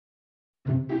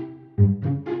Hey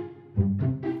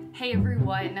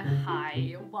everyone,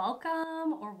 hi,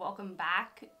 welcome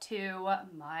back to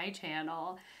my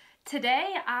channel.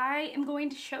 Today I am going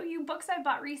to show you books I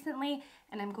bought recently,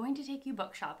 and I'm going to take you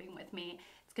book shopping with me.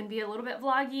 It's going to be a little bit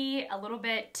vloggy,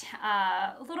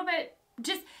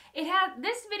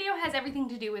 this video has everything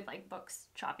to do with like books,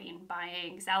 shopping,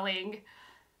 buying, selling,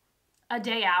 a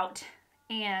day out,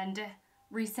 and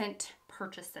recent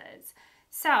purchases.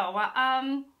 So,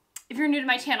 if you're new to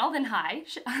my channel, then hi,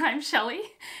 I'm Shelly,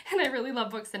 and I really love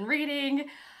books and reading.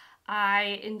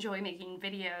 I enjoy making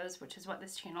videos, which is what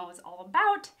this channel is all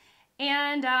about.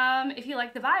 And if you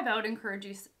like the vibe, I would encourage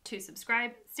you to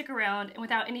subscribe, stick around, and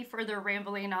without any further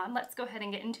rambling on, let's go ahead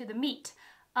and get into the meat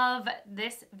of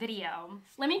this video.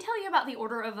 Let me tell you about the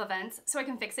order of events so I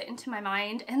can fix it into my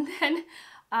mind, and then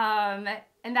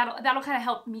that'll kind of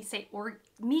help me stay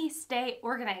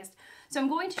organized. So I'm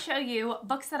going to show you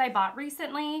books that I bought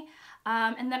recently,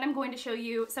 and then I'm going to show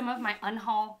you some of my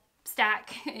Unhaul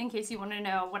stack in case you want to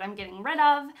know what I'm getting rid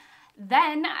of.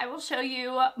 Then I will show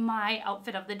you my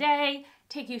outfit of the day,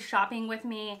 take you shopping with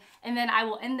me, and then I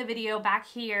will end the video back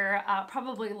here,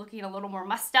 probably looking a little more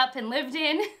mussed up and lived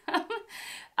in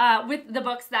with the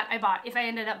books that I bought, if I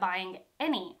ended up buying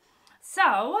any.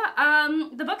 So,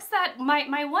 the books that,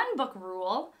 my one book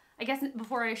rule, I guess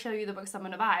before I show you the books I'm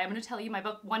going to buy, I'm going to tell you my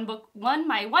one book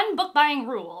buying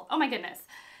rule. Oh my goodness.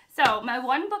 So my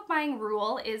one book buying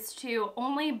rule is to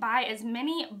only buy as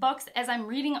many books as I'm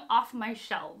reading off my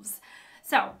shelves.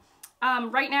 So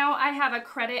right now I have a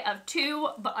credit of 2,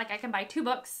 but like I can buy 2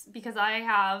 books because I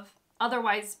have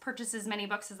otherwise purchased as many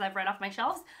books as I've read off my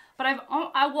shelves. But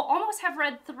I will almost have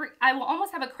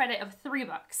a credit of 3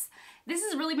 books. This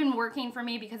has really been working for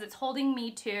me because it's holding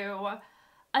me to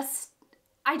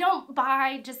I don't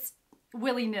buy just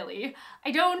willy-nilly. I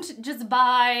don't just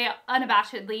buy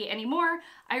unabashedly anymore.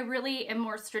 I really am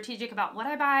more strategic about what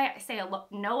I buy. I say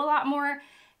no a lot more,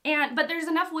 but there's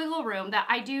enough wiggle room that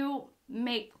I do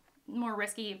make more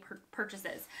risky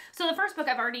purchases. So the first book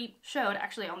I've already showed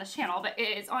actually on this channel, but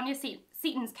it is Anya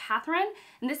Seton's Catherine,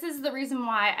 and this is the reason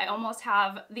why I almost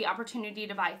have the opportunity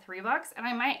to buy 3 books, and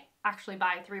I might actually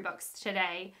buy 3 books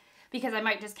today, because I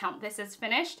might just count this as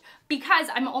finished because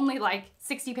I'm only like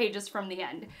 60 pages from the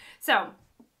end. So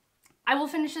I will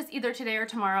finish this either today or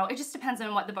tomorrow. It just depends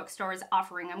on what the bookstore is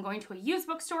offering. I'm going to a used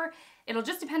bookstore. It'll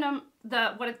just depend on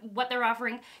what they're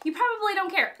offering. You probably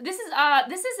don't care. This was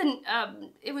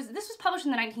published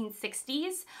in the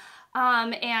 1960s.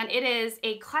 And it is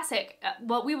a classic,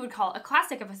 what we would call a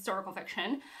classic of historical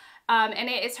fiction. And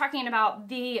it is talking about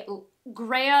the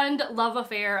grand love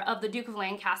affair of the Duke of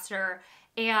Lancaster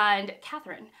and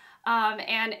Catherine.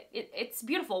 And it's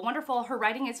beautiful, wonderful. Her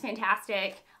writing is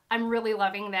fantastic. I'm really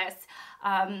loving this.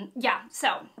 Yeah,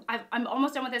 so I'm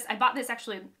almost done with this. I bought this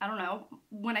actually, I don't know,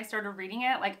 when I started reading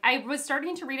it. Like, I was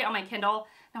starting to read it on my Kindle,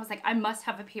 and I was like, I must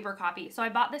have a paper copy. So I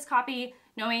bought this copy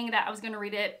knowing that I was going to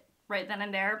read it right then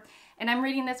and there. And I'm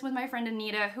reading this with my friend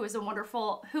Anita, who is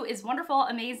wonderful,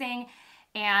 amazing,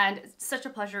 and such a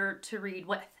pleasure to read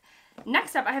with.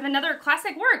 Next up, I have another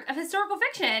classic work of historical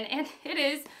fiction, and it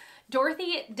is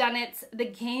Dorothy Dunnett's The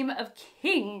Game of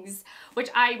Kings, which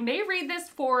I may read this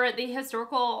for the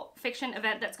historical fiction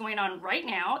event that's going on right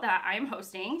now that I am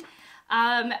hosting.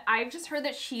 I've just heard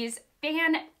that she's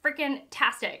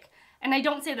fan-freaking-tastic, and I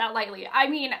don't say that lightly. I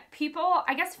mean, people,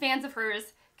 I guess fans of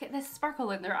hers get this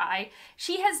sparkle in their eye.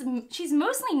 She's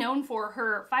mostly known for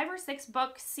her 5 or 6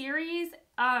 book series,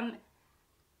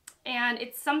 and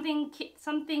it's something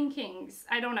Kings.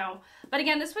 I don't know. But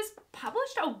again, this was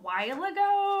published a while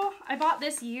ago. I bought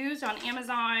this used on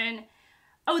Amazon.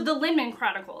 Oh, the Linman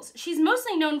Chronicles. She's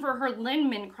mostly known for her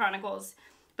Linman Chronicles,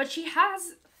 but she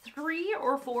has 3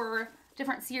 or 4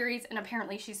 different series, and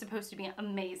apparently she's supposed to be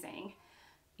amazing.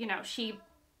 You know,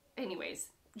 anyways,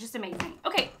 just amazing.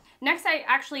 Okay, next I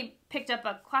actually picked up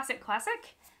a classic.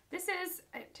 This is,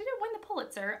 did it win the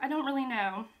Pulitzer? I don't really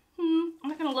know. I'm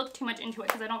not going to look too much into it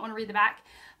because I don't want to read the back.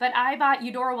 But I bought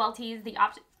Eudora Welty's The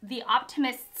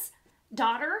Optimist's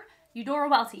Daughter. Eudora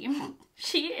Welty.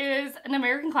 She is an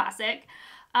American classic.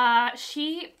 I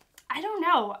don't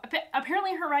know.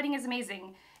 Apparently her writing is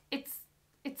amazing. It's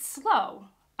slow.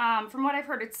 From what I've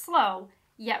heard, it's slow,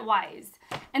 yet wise.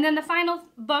 And then the final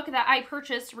book that I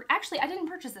purchased, actually I didn't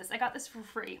purchase this. I got this for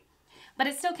free. But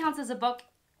it still counts as a book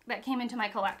that came into my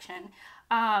collection.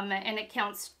 And it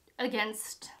counts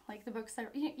against like the books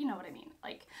that you know what I mean,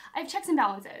 like I have checks and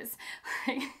balances.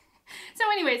 So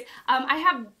anyways, I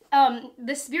have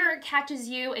The Spirit Catches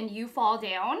You and You Fall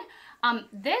Down.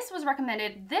 This was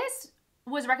recommended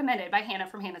by Hannah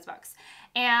from Hannah's Books,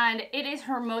 and it is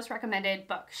her most recommended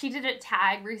book. She did a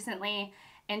tag recently,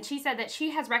 and she said that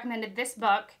she has recommended this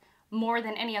book more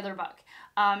than any other book.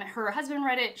 Her husband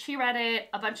read it, she read it,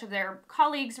 a bunch of their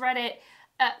colleagues read it.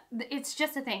 It's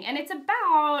just a thing, and it's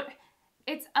about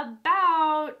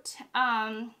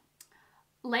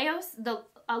Laos,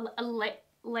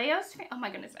 Laos, oh my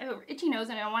goodness, I have an itchy nose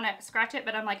and I want to scratch it,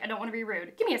 but I'm like, I don't want to be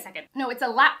rude. Give me a second. No, it's a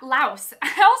Laos.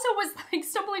 I also was like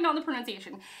stumbling on the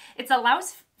pronunciation. It's a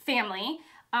Laos family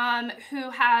who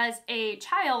has a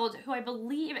child who I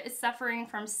believe is suffering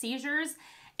from seizures,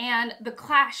 and the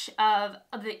clash of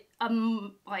the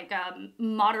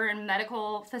modern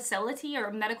medical facility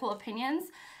or medical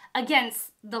opinions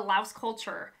against the Laos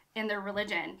culture and their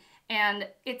religion. And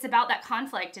it's about that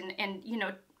conflict and you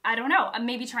know, I don't know, I'm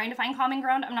maybe trying to find common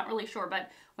ground. I'm not really sure.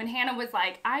 But when Hannah was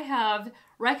like, I have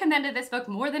recommended this book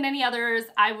more than any others,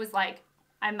 I was like,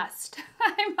 I must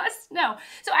know.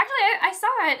 So actually, I saw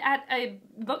it at a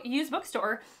used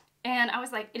bookstore, and I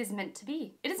was like, it is meant to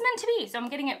be. It is meant to be. So I'm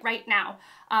getting it right now.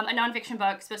 A nonfiction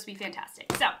book, supposed to be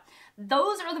fantastic. So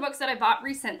those are the books that I bought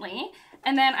recently.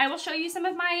 And then I will show you some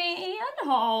of my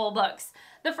Unhaul books.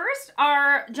 The first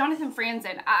are Jonathan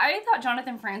Franzen. I thought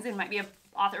Jonathan Franzen might be an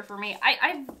author for me.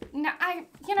 You know,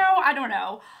 I don't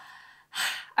know.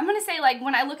 I'm gonna say, like,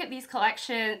 when I look at these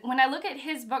collections, when I look at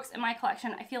his books in my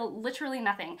collection, I feel literally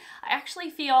nothing. I actually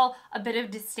feel a bit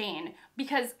of disdain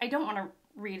because I don't want to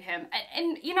read him.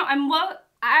 And you know, I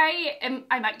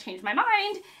might change my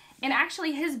mind. And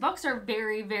actually, his books are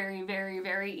very, very, very,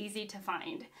 very easy to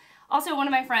find. Also, one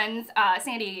of my friends,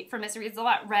 Sandy from Miss Reads a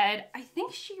Lot, I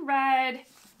think she read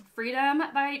Freedom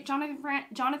by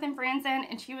Jonathan Franzen,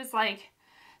 and she was like,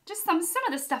 just some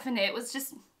of the stuff in it was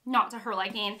just not to her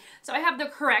liking. So I have the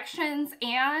corrections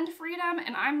and Freedom,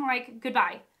 and I'm like,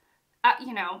 goodbye.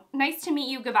 You know, nice to meet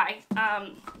you, goodbye,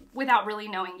 without really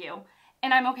knowing you.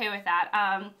 And I'm okay with that.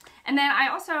 And then I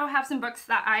also have some books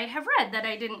that I have read that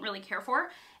I didn't really care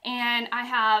for. And I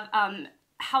have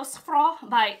Hausfrau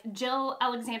by Jill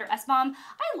Alexander Essbaum.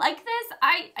 I like this.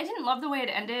 I didn't love the way it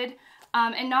ended,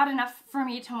 and not enough for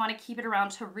me to want to keep it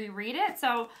around to reread it.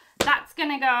 So that's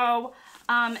gonna go.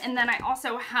 And then I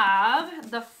also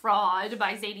have The Fraud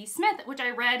by Zadie Smith, which I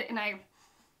read, and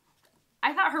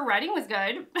I thought her writing was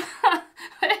good,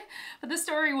 but the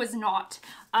story was not.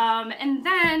 And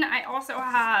then I also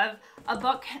have a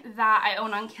book that I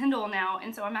own on Kindle now,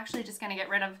 and so I'm actually just going to get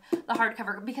rid of the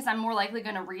hardcover because I'm more likely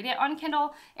going to read it on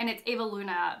Kindle, and it's Eva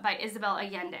Luna by Isabel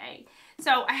Allende.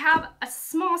 So I have a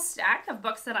small stack of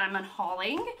books that I'm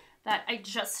unhauling that I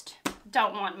just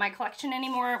don't want in my collection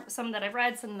anymore. Some that I've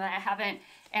read, some that I haven't,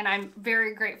 and I'm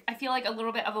very grateful. I feel like a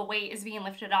little bit of a weight is being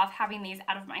lifted off having these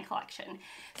out of my collection.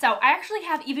 So I actually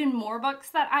have even more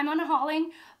books that I'm unhauling,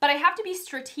 but I have to be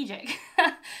strategic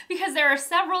because there are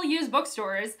several used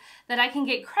bookstores that I can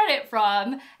get credit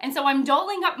from, and so I'm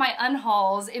doling up my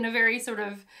unhauls in a very sort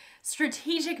of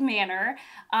strategic manner.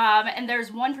 And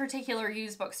there's one particular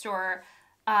used bookstore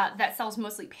that sells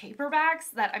mostly paperbacks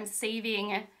that I'm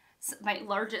saving my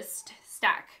largest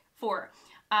stack for.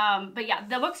 But yeah,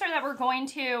 the bookstore that we're going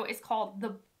to is called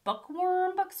the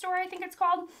Bookworm Bookstore, I think it's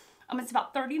called. It's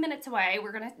about 30 minutes away.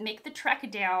 We're gonna make the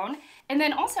trek down. And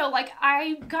then also, like,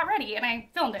 I got ready and I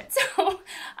filmed it. So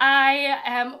I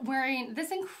am wearing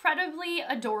this incredibly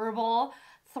adorable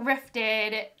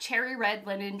thrifted cherry red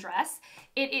linen dress.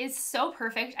 It is so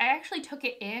perfect. I actually took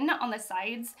it in on the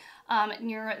sides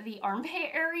near the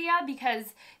armpit area because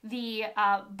the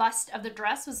bust of the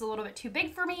dress was a little bit too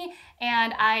big for me,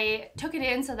 and I took it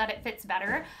in so that it fits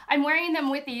better. I'm wearing them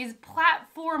with these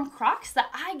platform Crocs that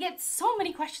I get so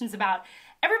many questions about.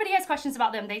 Everybody has questions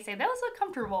about them. They say, those look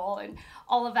comfortable and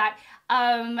all of that.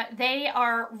 They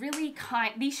are really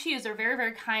kind. These shoes are very,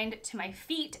 very kind to my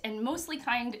feet and mostly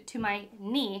kind to my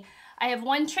knee. I have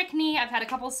one trick knee. I've had a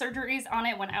couple of surgeries on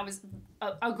it when I was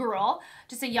a girl,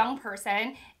 just a young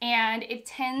person, and it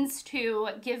tends to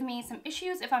give me some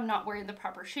issues if I'm not wearing the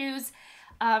proper shoes.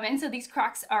 And so these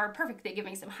Crocs are perfect. They give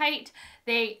me some height.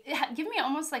 They give me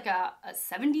almost like a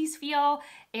 70s feel,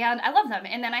 and I love them.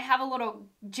 And then I have a little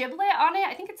giblet on it,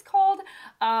 I think it's called,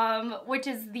 which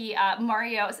is the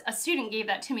Mario, a student gave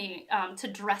that to me to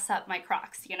dress up my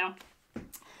Crocs, you know.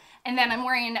 And then I'm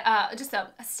wearing just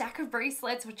a stack of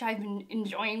bracelets, which I've been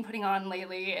enjoying putting on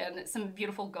lately, and some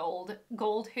beautiful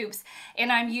gold hoops.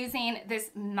 And I'm using this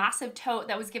massive tote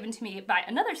that was given to me by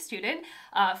another student,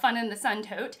 Fun in the Sun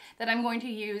tote, that I'm going to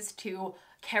use to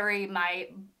carry my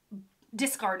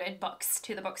discarded books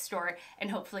to the bookstore and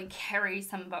hopefully carry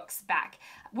some books back.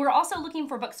 We're also looking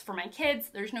for books for my kids.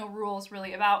 There's no rules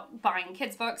really about buying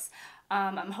kids books.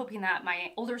 I'm hoping that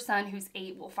my older son, who's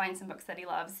 8, will find some books that he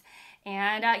loves.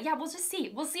 And yeah, we'll just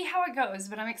see. We'll see how it goes,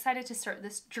 but I'm excited to start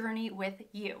this journey with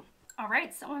you. All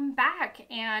right, so I'm back,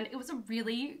 and it was a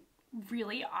really,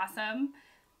 really awesome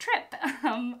trip.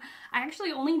 I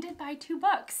actually only did buy 2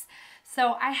 books.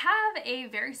 So I have a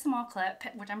very small clip,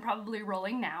 which I'm probably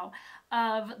rolling now,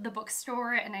 of the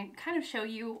bookstore, and I kind of show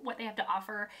you what they have to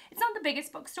offer. It's not the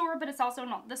biggest bookstore, but it's also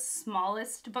not the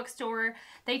smallest bookstore.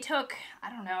 They took,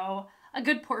 I don't know, a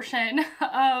good portion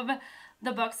of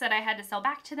the books that I had to sell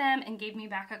back to them and gave me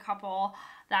back a couple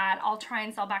that I'll try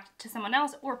and sell back to someone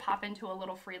else or pop into a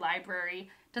little free library.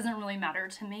 Doesn't really matter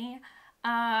to me.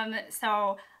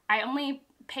 So I only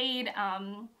paid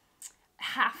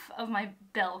half of my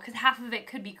bill, because half of it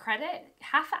could be credit.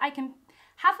 Half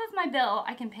of my bill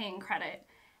I can pay in credit,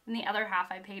 and the other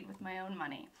half I paid with my own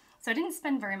money. So I didn't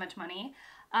spend very much money.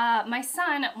 My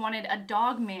son wanted a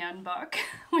Dog Man book,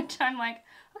 which I'm like,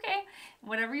 okay,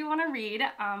 whatever you want to read.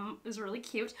 It was really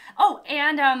cute. Oh,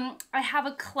 and I have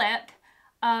a clip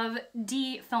of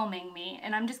Dee filming me,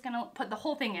 and I'm just gonna put the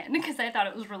whole thing in because I thought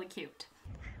it was really cute.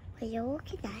 What are you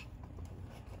looking at?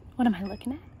 What am I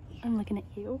looking at? I'm looking at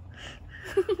you.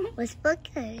 What book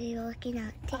are you looking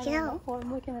at? Take it out. Well,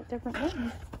 I'm looking at different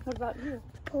ones. What about you?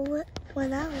 Pull it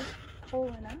one out. Pull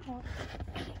one out.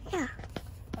 Yeah.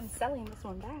 I'm selling this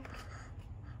one back.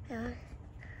 On the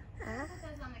counter.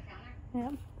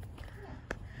 Yeah.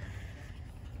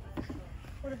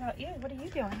 What about you? What are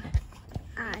you doing?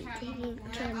 Taking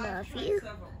camera of you.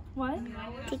 What?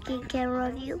 Taking camera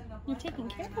of you. You're taking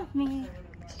care of me.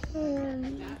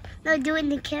 No, doing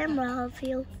the camera of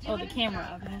you. Oh, the camera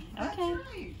of me. Okay.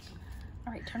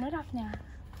 All right, turn it off now.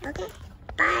 Okay.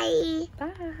 Bye.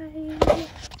 Bye.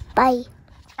 Bye.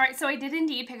 All right, so I did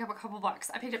indeed pick up a couple books.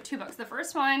 I picked up 2 books. The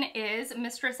first one is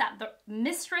Mistress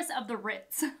of the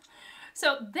Ritz.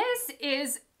 So this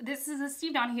is a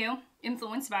Steve Donahue,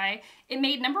 influenced by. It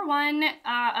made #1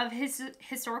 of his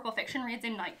historical fiction reads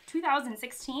in like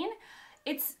 2016.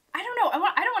 It's, I don't know,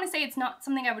 I don't want to say it's not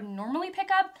something I would normally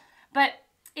pick up, but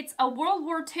it's a World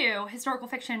War II historical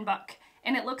fiction book,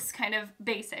 and it looks kind of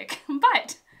basic.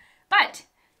 But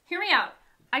hear me out.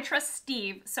 I trust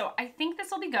Steve, so I think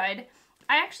this will be good.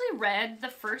 I actually read the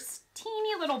first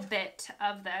teeny little bit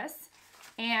of this,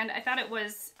 and I thought it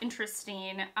was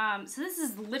interesting. So this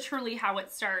is literally how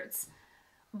it starts.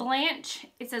 Blanche,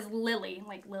 it says Lily,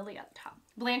 like Lily at the top.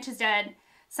 Blanche is dead.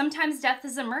 Sometimes death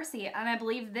is a mercy, and I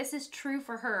believe this is true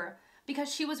for her, because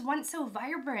she was once so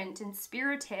vibrant and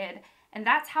spirited, and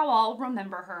that's how I'll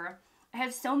remember her. I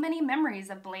have so many memories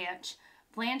of Blanche.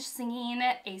 Blanche singing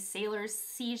a sailor's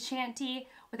sea shanty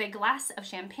with a glass of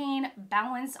champagne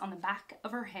balanced on the back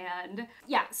of her hand.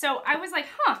 Yeah, so I was like,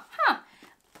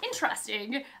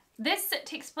 interesting. This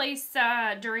takes place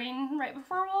right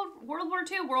before World War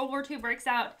II. World War II breaks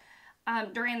out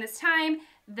during this time.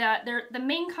 The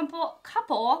main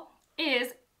couple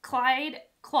is Claude,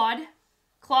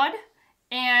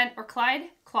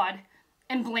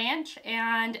 and Blanche,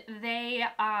 and they,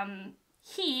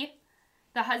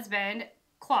 the husband,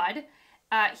 Claude,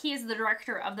 he is the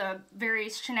director of the very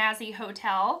snazzy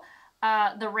hotel,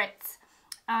 the Ritz.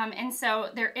 And so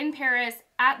they're in Paris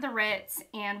at the Ritz,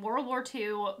 and World War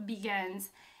II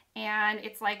begins, and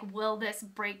it's like, will this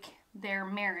break their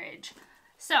marriage?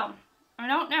 So, I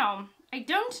don't know.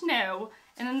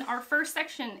 And then our first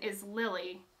section is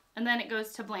Lily, and then it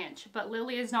goes to Blanche, but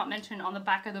Lily is not mentioned on the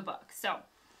back of the book. So,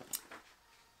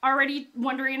 already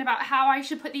wondering about how I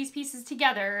should put these pieces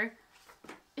together.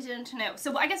 I didn't know.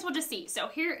 So I guess we'll just see. So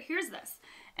here's this.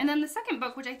 And then the second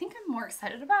book, which I think I'm more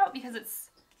excited about because it's,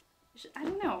 I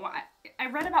don't know. I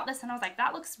read about this and I was like,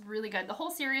 that looks really good. The whole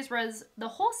series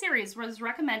was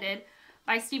recommended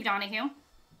by Steve Donahue.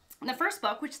 And the first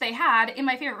book, which they had in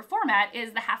my favorite format,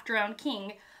 is The Half-Drowned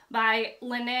King by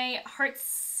Lene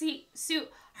Hartsuker.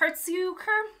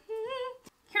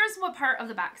 Here's what part of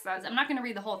the back says. I'm not going to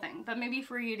read the whole thing, but maybe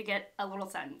for you to get a little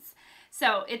sense.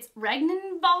 So it's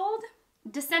Ragnvald,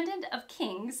 descendant of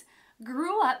kings,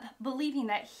 grew up believing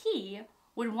that he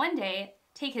would one day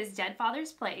take his dead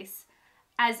father's place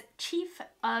as chief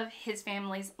of his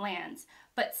family's lands.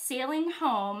 But sailing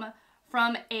home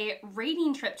from a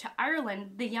raiding trip to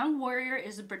Ireland, the young warrior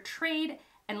is betrayed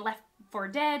and left for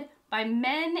dead by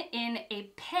men in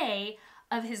the pay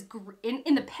of his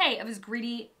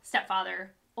greedy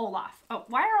stepfather, Olaf. Oh,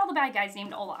 why are all the bad guys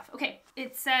named Olaf? Okay,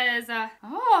 it says,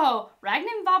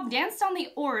 Ragnvald danced on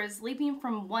the oars, leaping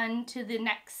from one to the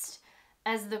next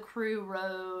as the crew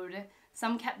rowed.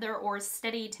 Some kept their oars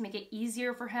steady to make it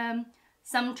easier for him.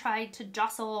 Some tried to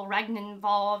jostle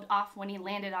Ragnvald off when he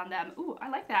landed on them. Ooh, I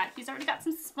like that. He's already got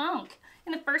some spunk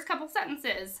in the first couple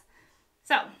sentences.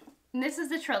 So, And this is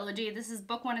the trilogy. This is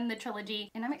book 1 in the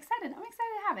trilogy, and I'm excited. I'm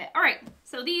excited to have it. All right,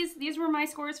 so these were my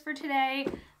scores for today.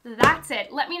 That's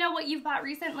it. Let me know what you've bought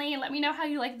recently. Let me know how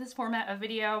you like this format of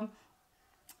video.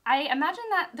 I imagine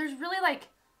that there's really like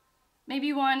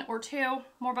maybe 1 or 2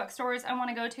 more bookstores I want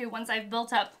to go to once I've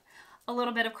built up a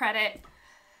little bit of credit.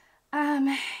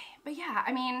 But yeah,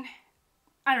 I mean,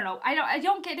 I don't know. I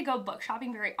don't get to go book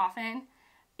shopping very often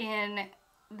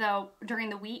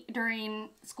during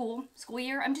school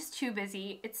year. I'm just too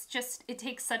busy. It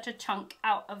takes such a chunk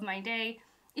out of my day.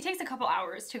 It takes a couple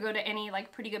hours to go to any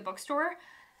like pretty good bookstore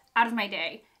out of my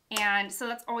day. And so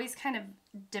that's always kind of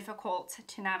difficult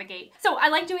to navigate. So I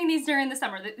like doing these during the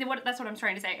summer. That's what I'm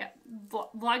trying to say.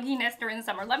 Vlogginess during the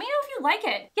summer. Let me know if you like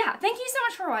it. Yeah, thank you so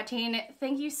much for watching.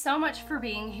 Thank you so much for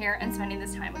being here and spending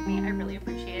this time with me. I really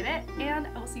appreciate it. And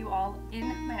I will see you all in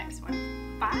my next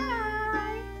one. Bye!